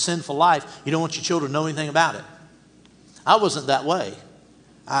 life and sinful life, you don't want your children to know anything about it. I wasn't that way.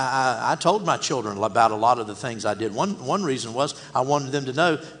 I told my children about a lot of the things I did. One reason was I wanted them to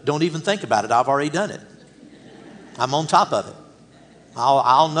know, don't even think about it. I've already done it. I'm on top of it.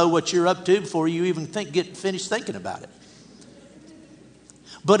 I'll know what you're up to before you even get finished thinking about it.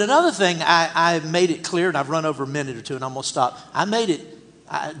 But another thing, I made it clear, and I've run over a minute or two, and I'm going to stop.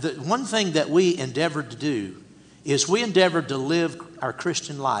 The one thing that we endeavored to do is we endeavored to live our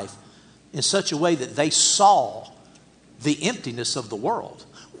Christian life in such a way that they saw the emptiness of the world.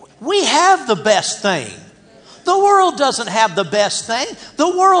 We have the best thing. The world doesn't have the best thing.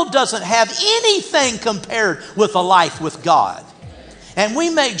 The world doesn't have anything compared with a life with God. And we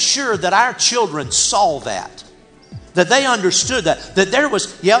made sure that our children saw that they understood that there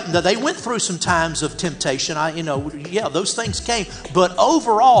was, that they went through some times of temptation. Those things came. But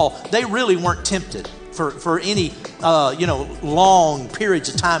overall, they really weren't tempted for any, long periods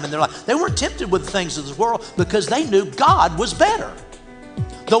of time in their life. They weren't tempted with the things of this world because they knew God was better.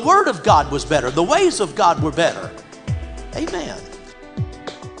 The Word of God was better. The ways of God were better. Amen.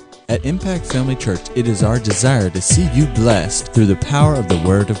 At Impact Family Church, it is our desire to see you blessed through the power of the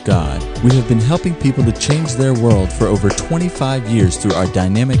Word of God. We have been helping people to change their world for over 25 years through our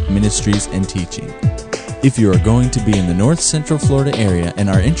dynamic ministries and teaching. If you are going to be in the North Central Florida area and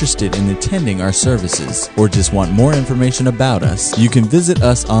are interested in attending our services or just want more information about us, you can visit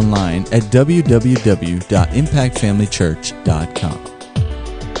us online at www.impactfamilychurch.com.